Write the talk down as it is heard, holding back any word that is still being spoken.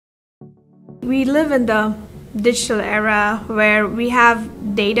We live in the digital era where we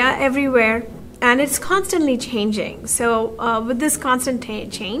have data everywhere and it's constantly changing. So with this constant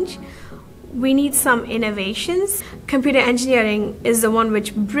change, we need some innovations. Computer engineering is the one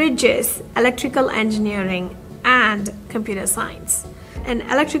which bridges electrical engineering and computer science. An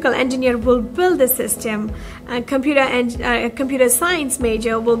electrical engineer will build the system, a computer science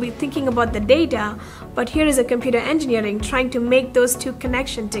major will be thinking about the data, but here is a computer engineering trying to make those two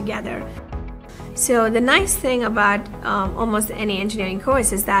connections together. So the nice thing about almost any engineering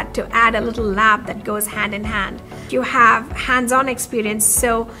course is that to add a little lab that goes hand in hand. You have hands-on experience,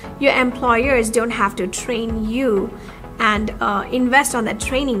 so your employers don't have to train you and invest on that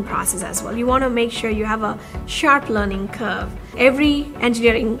training process as well. You want to make sure you have a sharp learning curve. Every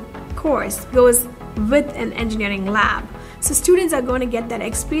engineering course goes with an engineering lab. So students are going to get that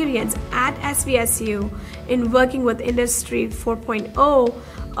experience at SVSU in working with Industry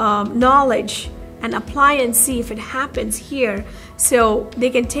 4.0 knowledge and apply and see if it happens here. So they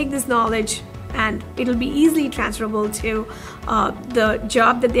can take this knowledge and it'll be easily transferable to the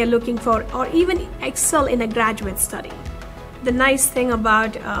job that they're looking for, or even excel in a graduate study. The nice thing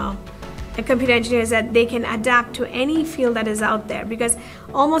about a computer engineer is that they can adapt to any field that is out there, because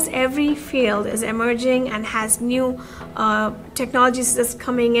almost every field is emerging and has new technologies that's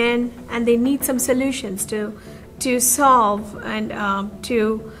coming in, and they need some solutions to solve and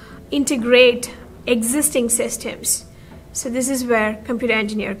to integrate existing systems. So this is where computer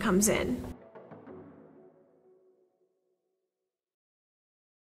engineer comes in.